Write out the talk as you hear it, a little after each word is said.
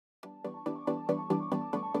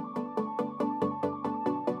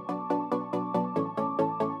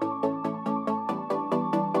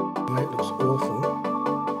looks awful.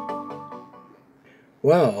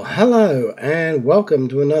 Well, hello and welcome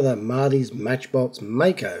to another Marty's Matchbox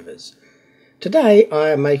Makeovers. Today I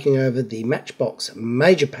am making over the Matchbox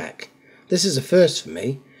Major Pack. This is a first for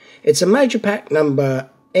me. It's a Major Pack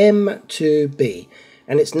number M2b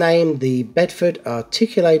and it's named the Bedford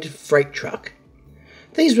Articulated Freight Truck.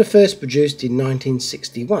 These were first produced in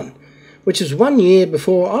 1961, which is 1 year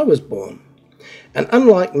before I was born. And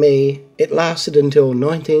unlike me, it lasted until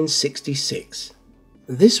 1966.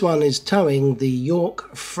 This one is towing the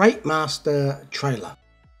York Freightmaster trailer.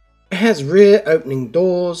 It has rear opening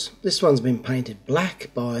doors. This one's been painted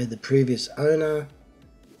black by the previous owner.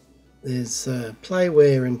 There's play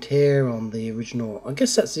wear and tear on the original, I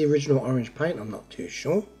guess that's the original orange paint, I'm not too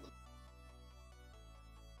sure.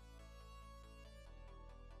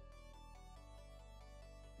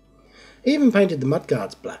 He even painted the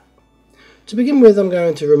mudguards black. To begin with, I'm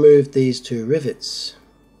going to remove these two rivets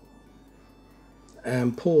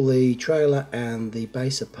and pull the trailer and the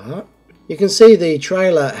base apart. You can see the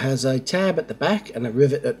trailer has a tab at the back and a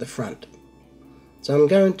rivet at the front. So I'm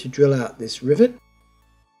going to drill out this rivet.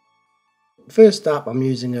 First up, I'm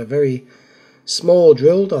using a very small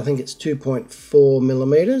drill. I think it's 2.4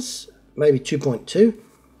 millimeters, maybe 2.2.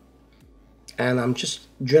 And I'm just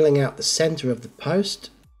drilling out the center of the post.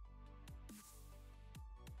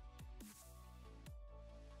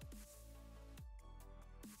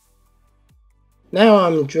 Now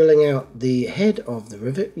I'm drilling out the head of the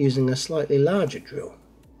rivet using a slightly larger drill.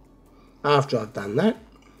 After I've done that,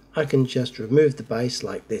 I can just remove the base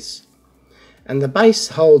like this. And the base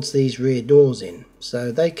holds these rear doors in,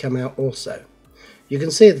 so they come out also. You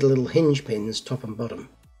can see the little hinge pins top and bottom.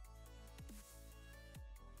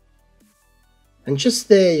 And just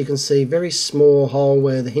there you can see a very small hole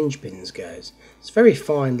where the hinge pins goes. It's a very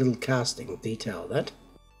fine little casting detail, that.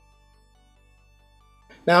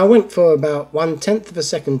 Now I went for about 1/10 of a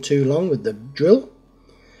second too long with the drill,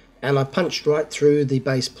 and I punched right through the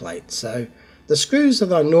base plate. So the screws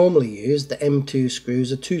that I normally use, the M2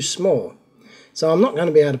 screws, are too small. So I'm not going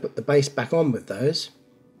to be able to put the base back on with those.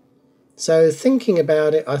 So thinking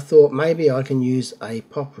about it, I thought maybe I can use a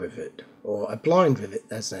pop rivet, or a blind rivet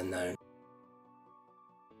as they're known.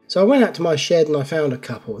 So I went out to my shed and I found a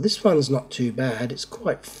couple. This one's not too bad, it's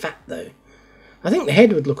quite fat though. I think the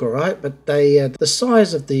head would look alright, but the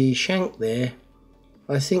size of the shank there,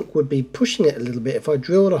 I think would be pushing it a little bit. If I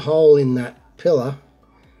drilled a hole in that pillar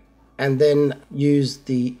and then used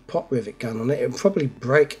the pop rivet gun on it, it would probably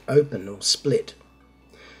break open or split.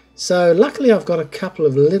 So luckily I've got a couple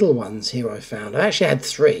of little ones here I found. I actually had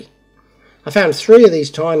three. I found three of these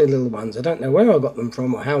tiny little ones. I don't know where I got them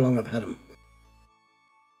from or how long I've had them.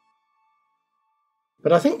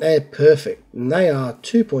 But I think they're perfect, and they are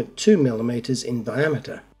 2.2 millimeters in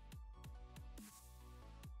diameter.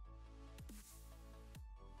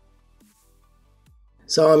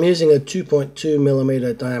 So I'm using a 2.2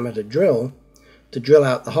 millimeter diameter drill to drill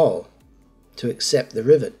out the hole to accept the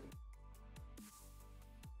rivet.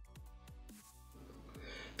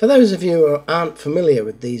 For those of you who aren't familiar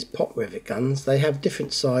with these pop rivet guns, they have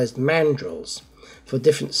different sized mandrels for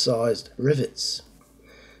different sized rivets.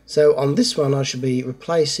 So on this one I should be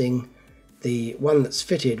replacing the one that's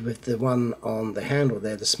fitted with the one on the handle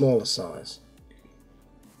there, the smaller size.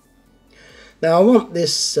 Now I want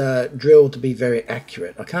this drill to be very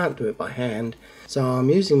accurate. I can't do it by hand, so I'm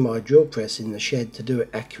using my drill press in the shed to do it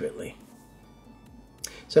accurately.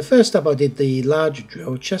 So first up I did the larger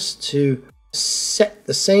drill just to set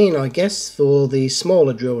the scene, I guess, for the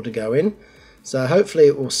smaller drill to go in. So hopefully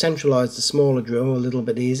it will centralize the smaller drill a little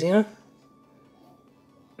bit easier.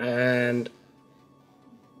 And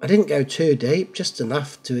I didn't go too deep, just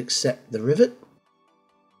enough to accept the rivet.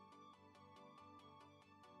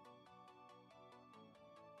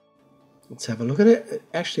 Let's have a look at it. It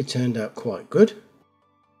actually turned out quite good.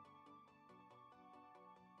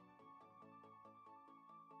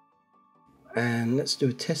 And let's do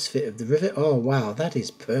a test fit of the rivet. Oh wow, that is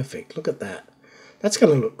perfect. Look at that. That's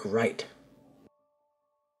going to look great.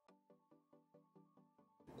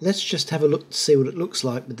 Let's just have a look to see what it looks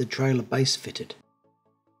like with the trailer base fitted.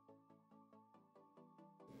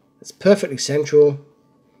 It's perfectly central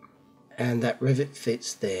and that rivet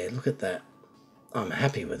fits there. Look at that. I'm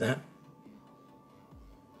happy with that.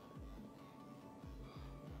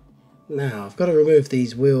 Now I've got to remove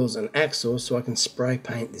these wheels and axles so I can spray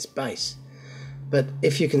paint this base. But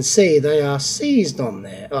if you can see, they are seized on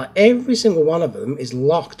there. Like every single one of them is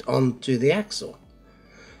locked onto the axle.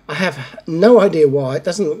 I have no idea why. It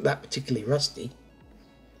doesn't look that particularly rusty.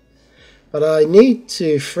 But I need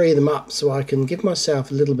to free them up so I can give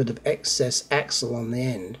myself a little bit of excess axle on the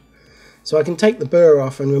end so I can take the burr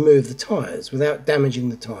off and remove the tyres without damaging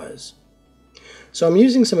the tyres. So I'm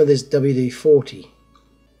using some of this WD-40.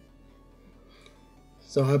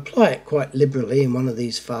 So I apply it quite liberally in one of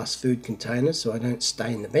these fast food containers so I don't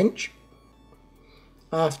stain the bench.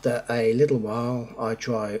 After a little while I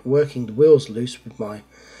try working the wheels loose with my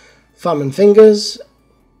thumb and fingers,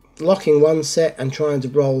 locking one set and trying to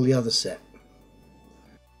roll the other set.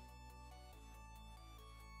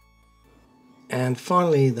 And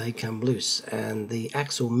finally they come loose and the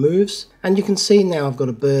axle moves, and you can see now I've got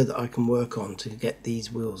a burr that I can work on to get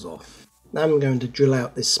these wheels off. Now I'm going to drill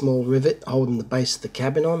out this small rivet holding the base of the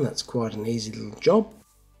cabin on. That's quite an easy little job.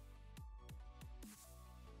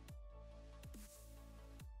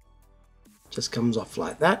 Just comes off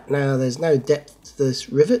like that. Now there's no depth to this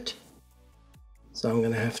rivet, so I'm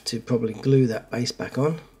going to have to probably glue that base back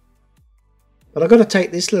on. But I've got to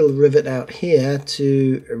take this little rivet out here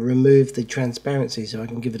to remove the transparency so I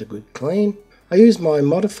can give it a good clean. I use my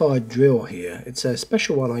modified drill here. It's a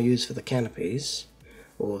special one I use for the canopies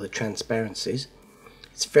or the transparencies.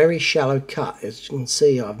 It's very shallow cut. As you can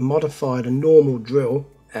see, I've modified a normal drill,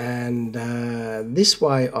 and this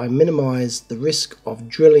way I minimise the risk of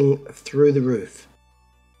drilling through the roof.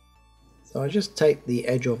 So I just take the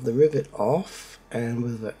edge of the rivet off, and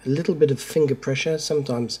with a little bit of finger pressure,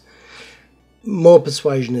 sometimes more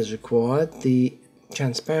persuasion is required, the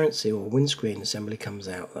transparency or windscreen assembly comes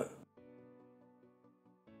out though.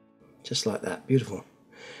 Just like that. Beautiful.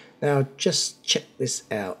 Now just check this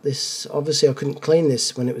out. This, obviously I couldn't clean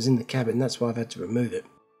this when it was in the cabin, that's why I've had to remove it.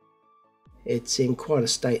 It's in quite a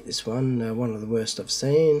state, this one, one of the worst I've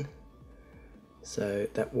seen. So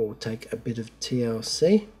that will take a bit of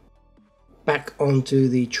TLC. Back onto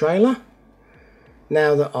the trailer.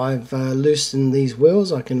 Now that I've loosened these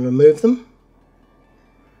wheels, I can remove them.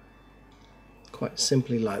 Quite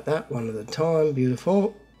simply like that, one at a time.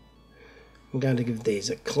 Beautiful. I'm going to give these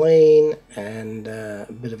a clean and a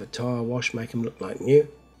bit of a tyre wash, make them look like new.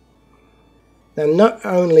 Now not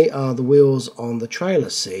only are the wheels on the trailer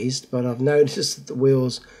seized, but I've noticed that the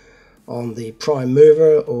wheels on the prime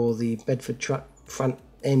mover or the Bedford truck front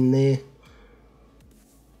end there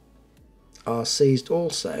are seized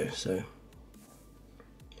also. So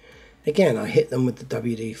again, I hit them with the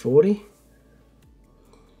WD-40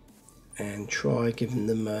 and try giving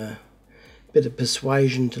them a bit of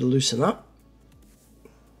persuasion to loosen up.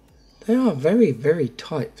 They are very, very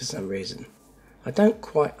tight for some reason. I don't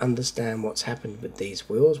quite understand what's happened with these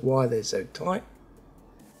wheels, why they're so tight.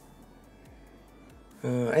 I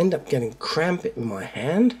end up getting cramp in my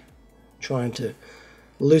hand trying to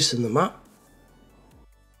loosen them up.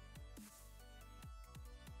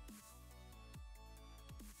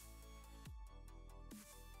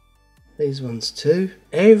 These ones too.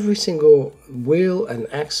 Every single wheel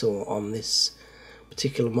and axle on this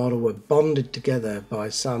particular model were bonded together by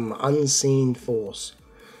some unseen force.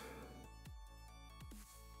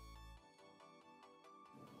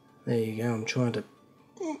 There you go, I'm trying to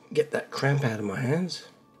get that cramp out of my hands.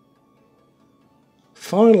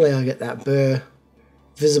 Finally I get that burr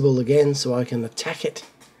visible again so I can attack it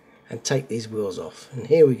and take these wheels off. And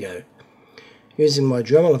here we go. Using my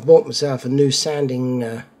Dremel, I've bought myself a new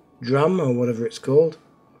sanding drum or whatever it's called.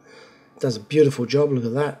 It does a beautiful job, look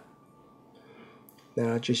at that.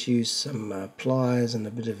 Now I just use some pliers and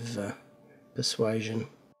a bit of persuasion,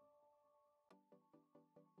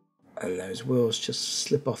 and those wheels just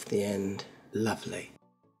slip off the end. Lovely.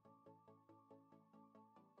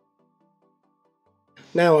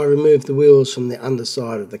 Now I remove the wheels from the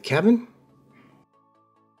underside of the cabin,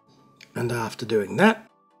 and after doing that,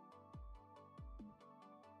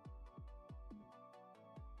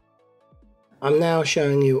 I'm now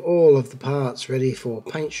showing you all of the parts ready for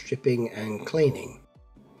paint stripping and cleaning.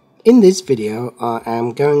 In this video I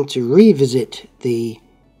am going to revisit the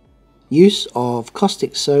use of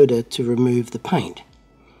caustic soda to remove the paint.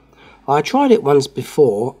 I tried it once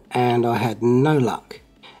before and I had no luck,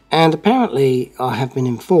 and apparently I have been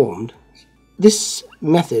informed this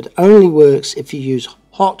method only works if you use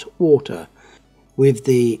hot water with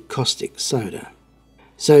the caustic soda.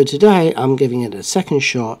 So today I'm giving it a second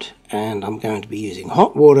shot, and I'm going to be using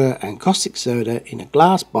hot water and caustic soda in a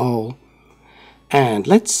glass bowl, and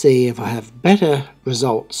let's see if I have better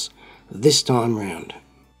results this time round.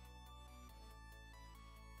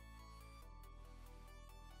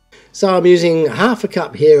 So I'm using half a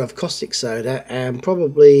cup here of caustic soda and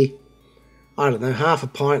probably, I don't know, half a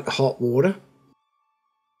pint of hot water.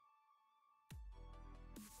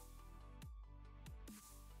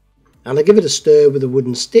 And I give it a stir with a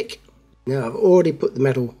wooden stick. Now I've already put the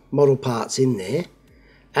metal model parts in there,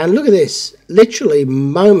 and look at this, literally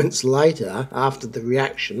moments later after the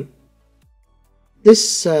reaction,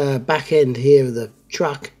 This back end here of the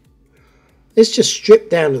truck, it's just stripped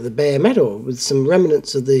down to the bare metal with some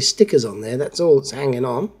remnants of the stickers on there. That's all that's hanging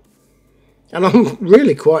on. And I'm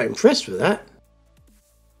really quite impressed with that.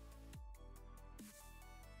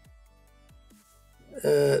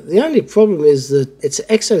 The only problem is that it's an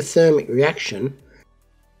exothermic reaction,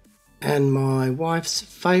 and my wife's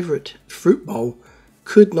favourite fruit bowl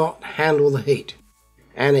could not handle the heat,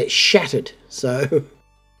 and it shattered. So,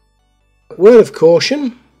 word of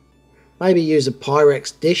caution, maybe use a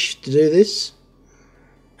Pyrex dish to do this,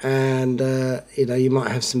 and you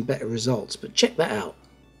might have some better results, but check that out.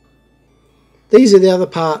 These are the other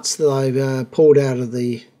parts that I've pulled out of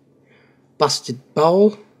the busted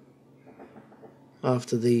bowl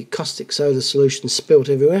after the caustic soda solution spilt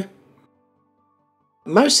everywhere.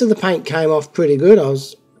 Most of the paint came off pretty good.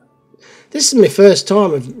 This is my first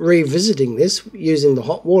time of revisiting this using the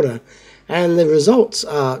hot water, and the results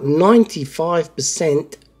are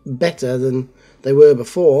 95% better than they were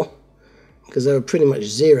before, because they were pretty much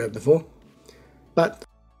zero before. But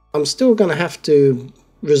I'm still going to have to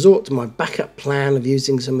resort to my backup plan of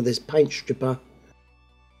using some of this paint stripper,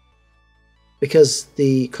 because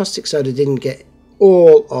the caustic soda didn't get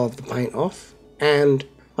all of the paint off, and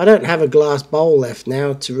I don't have a glass bowl left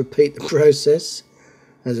now to repeat the process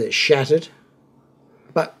as it shattered.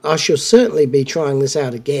 But I shall certainly be trying this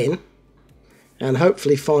out again and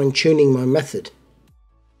hopefully fine-tuning my method.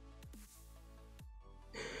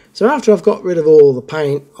 So after I've got rid of all the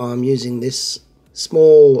paint, I'm using this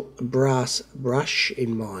small brass brush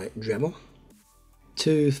in my Dremel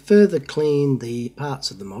to further clean the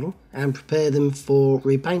parts of the model and prepare them for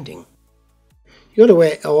repainting. You've got to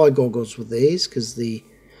wear eye goggles with these, because the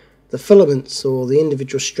filaments or the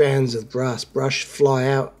individual strands of the brass brush fly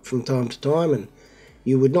out from time to time, and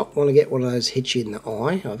you would not want to get one of those hit you in the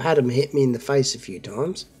eye. I've had them hit me in the face a few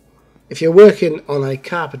times. If you're working on a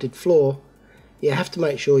carpeted floor, you have to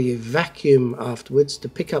make sure you vacuum afterwards to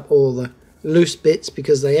pick up all the loose bits,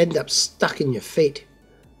 because they end up stuck in your feet.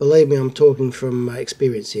 Believe me, I'm talking from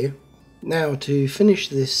experience here. Now, to finish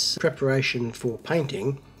this preparation for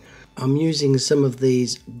painting, I'm using some of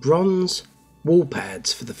these bronze wall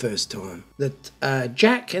pads for the first time that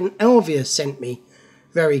Jack and Elvia sent me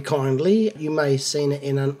very kindly. You may have seen it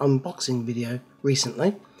in an unboxing video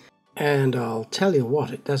recently, and I'll tell you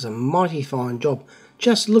what, it does a mighty fine job.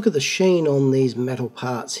 Just look at the sheen on these metal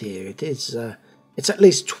parts here. It's at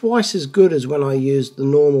least twice as good as when I used the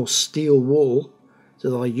normal steel wool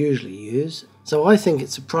that I usually use, so I think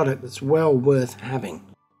it's a product that's well worth having.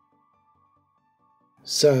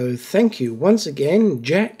 So thank you once again,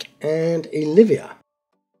 Jack and Olivia.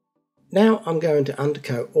 Now I'm going to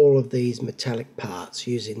undercoat all of these metallic parts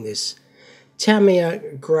using this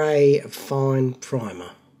Tamiya Grey Fine Primer.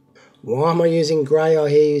 Why am I using grey, I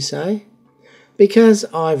hear you say? Because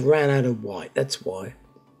I've ran out of white, that's why.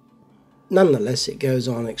 Nonetheless, it goes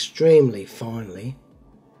on extremely finely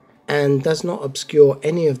and does not obscure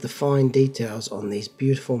any of the fine details on these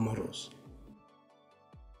beautiful models.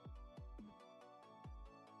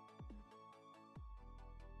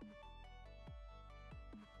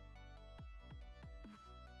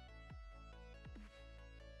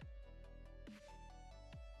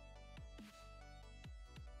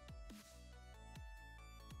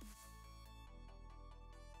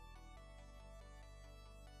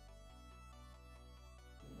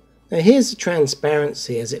 Now here's the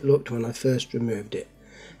transparency as it looked when I first removed it.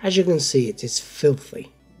 As you can see, it is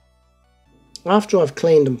filthy. After I've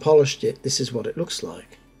cleaned and polished it, this is what it looks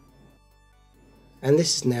like. And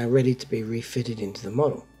this is now ready to be refitted into the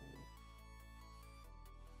model.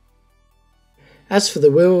 As for the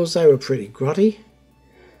wheels, they were pretty grotty,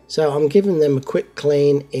 so I'm giving them a quick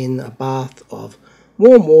clean in a bath of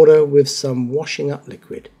warm water with some washing up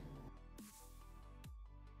liquid.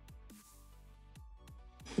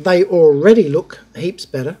 They already look heaps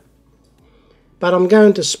better, but I'm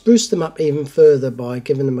going to spruce them up even further by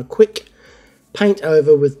giving them a quick paint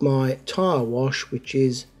over with my tyre wash, which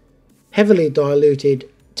is heavily diluted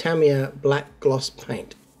Tamiya black gloss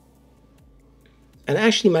paint. And it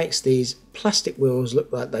actually makes these plastic wheels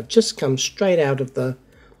look like they've just come straight out of the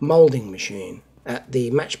moulding machine at the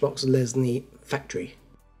Matchbox Lesney factory.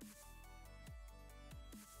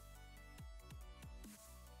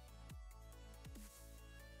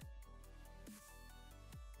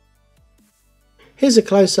 Here's a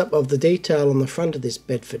close-up of the detail on the front of this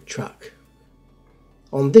Bedford truck.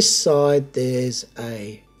 On this side there's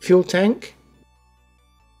a fuel tank,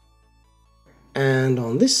 and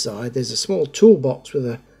on this side there's a small toolbox with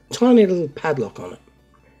a tiny little padlock on it.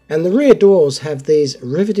 And the rear doors have these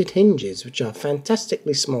riveted hinges which are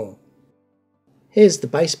fantastically small. Here's the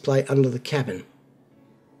base plate under the cabin.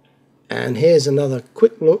 And here's another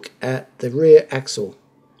quick look at the rear axle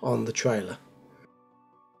on the trailer.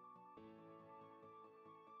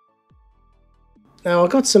 Now I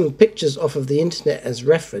got some pictures off of the internet as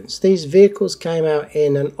reference. These vehicles came out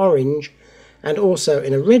in an orange and also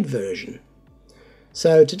in a red version.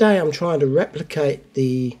 So today I'm trying to replicate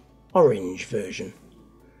the orange version.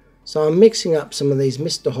 So I'm mixing up some of these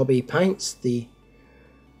Mr. Hobby paints, the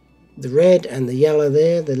red and the yellow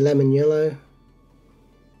there, the lemon yellow.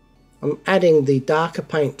 I'm adding the darker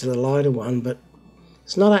paint to the lighter one, but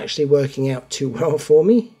it's not actually working out too well for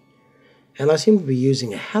me. And I seem to be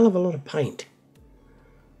using a hell of a lot of paint.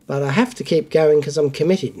 But I have to keep going because I'm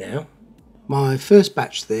committed now. My first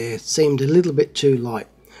batch there seemed a little bit too light,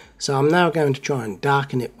 so I'm now going to try and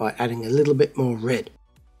darken it by adding a little bit more red.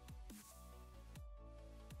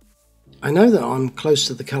 I know that I'm close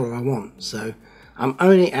to the colour I want, so I'm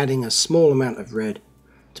only adding a small amount of red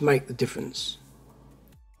to make the difference.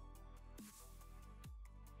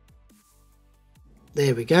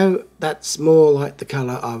 There we go, that's more like the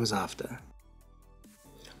colour I was after.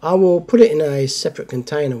 I will put it in a separate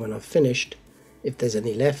container when I've finished, if there's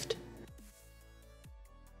any left.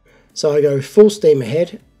 So I go full steam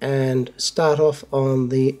ahead and start off on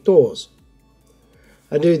the doors.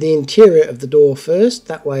 I do the interior of the door first,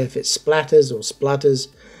 that way if it splatters or splutters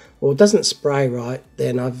or doesn't spray right,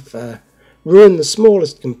 then I've ruined the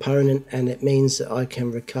smallest component and it means that I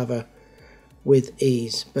can recover with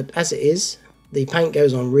ease. But as it is, the paint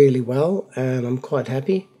goes on really well and I'm quite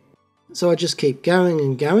happy. So I just keep going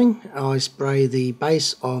and going. I spray the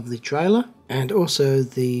base of the trailer and also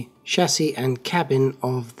the chassis and cabin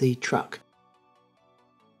of the truck.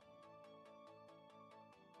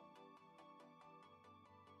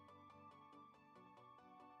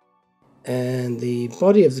 And the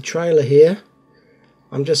body of the trailer here,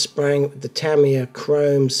 I'm just spraying it with the Tamiya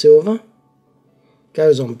Chrome Silver.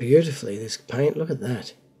 Goes on beautifully, this paint, look at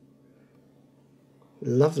that.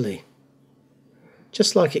 Lovely.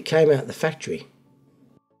 Just like it came out the factory.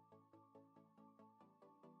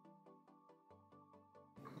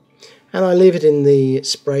 And I leave it in the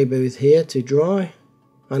spray booth here to dry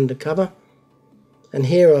under cover. And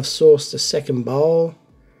here I've sourced a second bowl.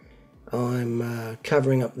 I'm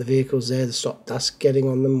covering up the vehicles there to stop dust getting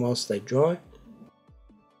on them whilst they dry.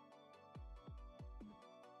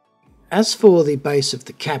 As for the base of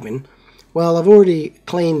the cabin, well, I've already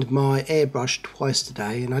cleaned my airbrush twice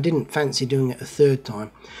today and I didn't fancy doing it a third time.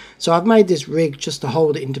 So I've made this rig just to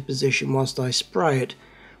hold it into position whilst I spray it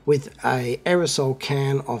with a aerosol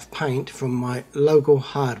can of paint from my local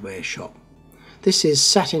hardware shop. This is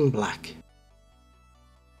satin black.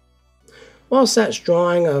 Whilst that's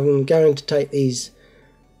drying, I'm going to take these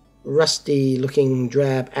rusty looking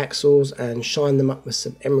drab axles and shine them up with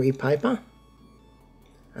some emery paper.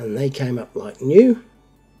 And they came up like new.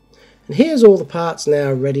 And here's all the parts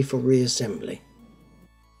now ready for reassembly.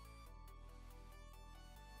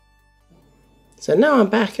 So now I'm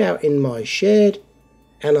back out in my shed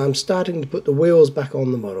and I'm starting to put the wheels back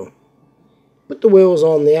on the model. Put the wheels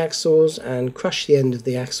on the axles and crush the end of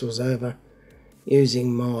the axles over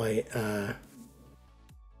using my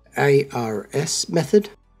ARS method.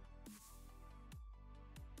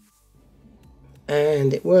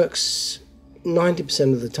 And it works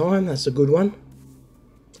 90% of the time, that's a good one.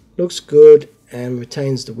 Looks good and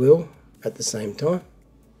retains the wheel at the same time.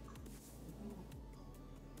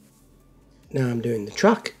 Now I'm doing the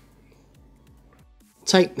truck.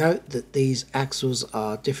 Take note that these axles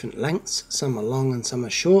are different lengths, some are long and some are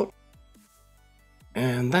short.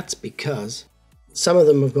 And that's because some of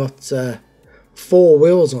them have got 4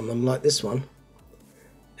 wheels on them like this one.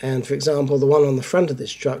 And for example, the one on the front of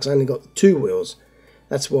this truck's only got 2 wheels.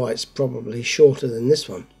 That's why it's probably shorter than this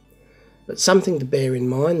one. But something to bear in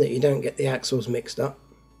mind, that you don't get the axles mixed up.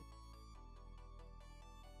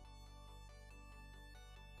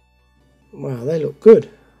 Wow, they look good.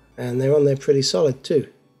 And they're on there pretty solid too.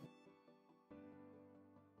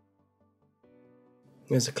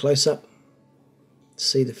 There's a close-up to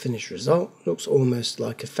see the finished result. Looks almost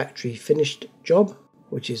like a factory finished job,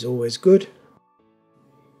 which is always good.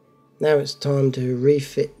 Now it's time to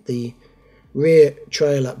refit the rear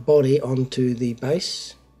trailer body onto the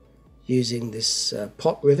base using this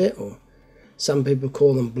pot rivet, or some people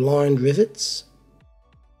call them blind rivets.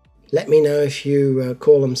 Let me know if you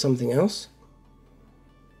call them something else.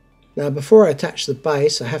 Now before I attach the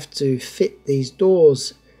base, I have to fit these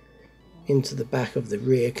doors into the back of the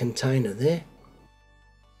rear container there.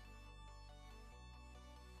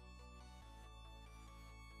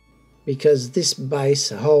 Because this base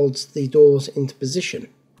holds the doors into position.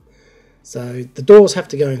 So the doors have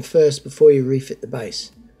to go in first before you refit the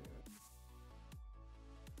base.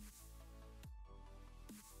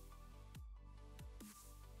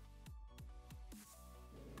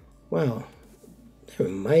 Well, they're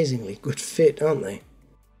amazingly good fit, aren't they?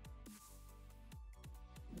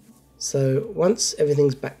 So once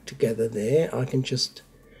everything's back together there, I can just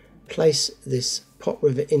place this pot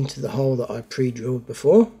rivet into the hole that I pre-drilled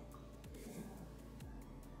before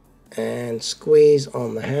and squeeze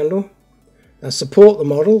on the handle. Now support the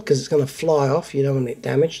model because it's going to fly off, you don't want it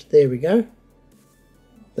damaged. There we go.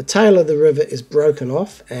 The tail of the rivet is broken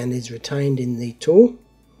off and is retained in the tool,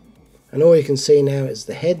 and all you can see now is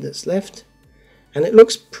the head that's left, and it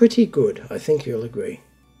looks pretty good, I think you'll agree.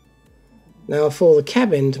 Now for the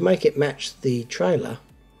cabin, to make it match the trailer,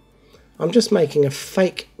 I'm just making a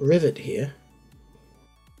fake rivet here.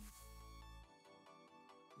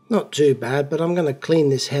 Not too bad, but I'm going to clean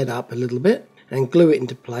this head up a little bit and glue it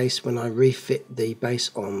into place when I refit the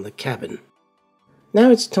base on the cabin. Now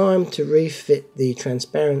it's time to refit the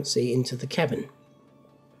transparency into the cabin.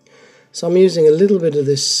 So I'm using a little bit of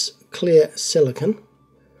this clear silicone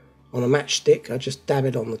on a matchstick. I just dab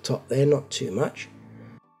it on the top there, not too much.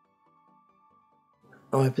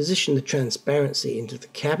 I position the transparency into the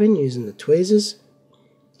cabin using the tweezers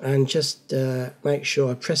and just make sure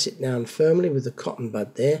I press it down firmly with the cotton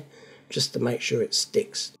bud there, just to make sure it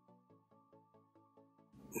sticks.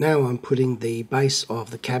 Now I'm putting the base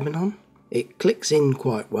of the cabin on. It clicks in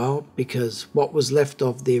quite well because what was left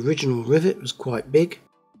of the original rivet was quite big.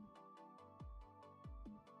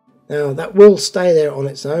 Now that will stay there on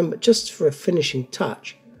its own, but just for a finishing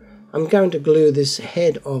touch, I'm going to glue this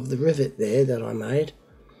head of the rivet there that I made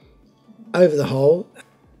over the hole,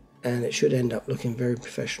 and it should end up looking very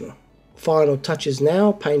professional. Final touches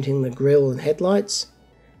now, painting the grille and headlights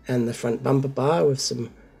and the front bumper bar with some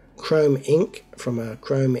chrome ink from a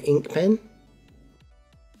chrome ink pen.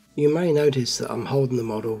 You may notice that I'm holding the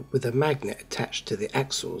model with a magnet attached to the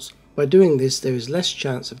axles. By doing this, there is less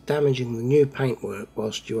chance of damaging the new paintwork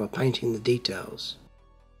whilst you are painting the details.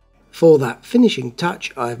 For that finishing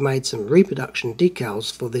touch, I have made some reproduction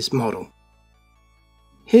decals for this model.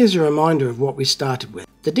 Here's a reminder of what we started with.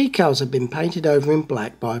 The decals had been painted over in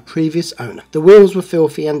black by a previous owner. The wheels were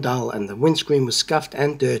filthy and dull, and the windscreen was scuffed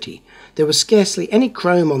and dirty. There was scarcely any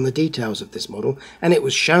chrome on the details of this model, and it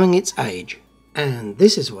was showing its age. And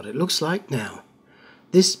this is what it looks like now.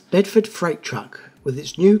 This Bedford freight truck, with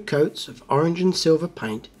its new coats of orange and silver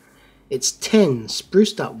paint, its 10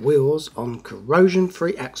 spruced up wheels on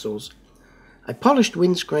corrosion-free axles, a polished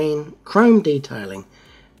windscreen, chrome detailing,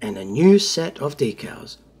 and a new set of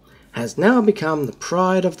decals, has now become the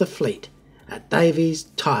pride of the fleet at Davies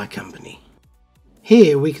Tyre Company.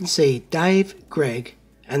 Here we can see Dave, Greg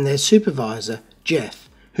and their supervisor Jeff,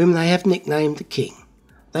 whom they have nicknamed the King.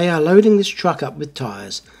 They are loading this truck up with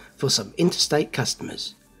tyres for some interstate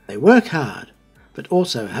customers. They work hard, but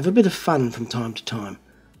also have a bit of fun from time to time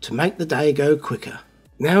to make the day go quicker.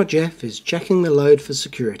 Now Jeff is checking the load for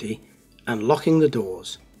security and locking the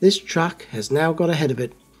doors. This truck has now got ahead of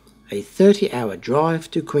it a 30-hour drive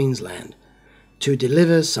to Queensland to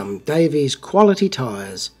deliver some Davies quality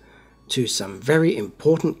tyres to some very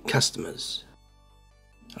important customers.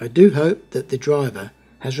 I do hope that the driver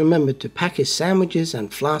has remembered to pack his sandwiches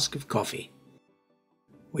and flask of coffee.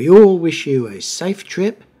 We all wish you a safe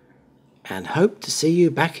trip and hope to see you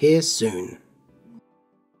back here soon.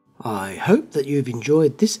 I hope that you've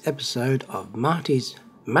enjoyed this episode of Marty's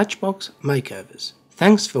Matchbox Makeovers.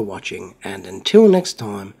 Thanks for watching, and until next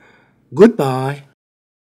time, goodbye.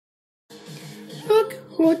 Look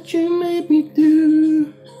what you made me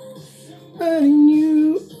do. I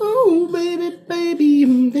knew, oh baby, baby,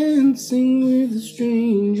 I'm dancing with a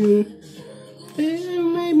stranger. You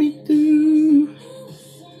made me do.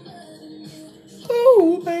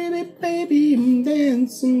 Oh baby, baby, I'm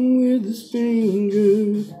dancing with a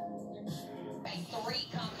stranger.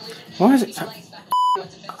 Why is it so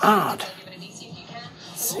hard?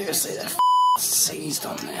 Seriously, they're seized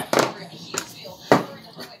on there.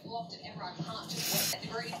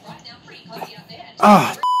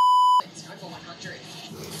 Oh.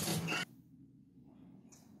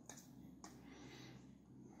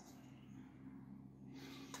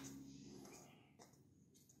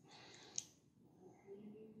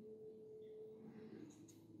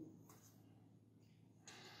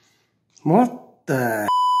 What the?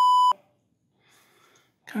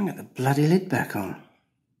 Can't get the bloody lid back on.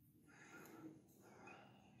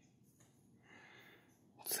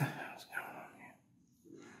 What the hell's going on here?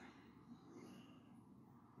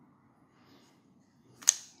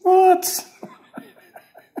 What?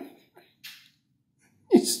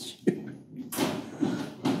 You stupid.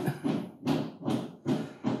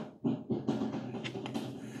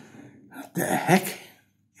 What the heck?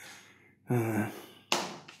 Martin,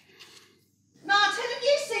 have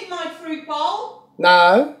you seen my fruit bowl?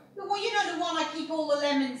 No. all the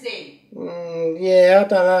lemons in? Yeah, I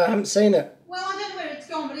don't know. I haven't seen it. Well, I don't know where it's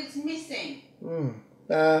gone, but it's missing.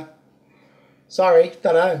 Sorry,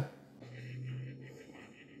 don't know.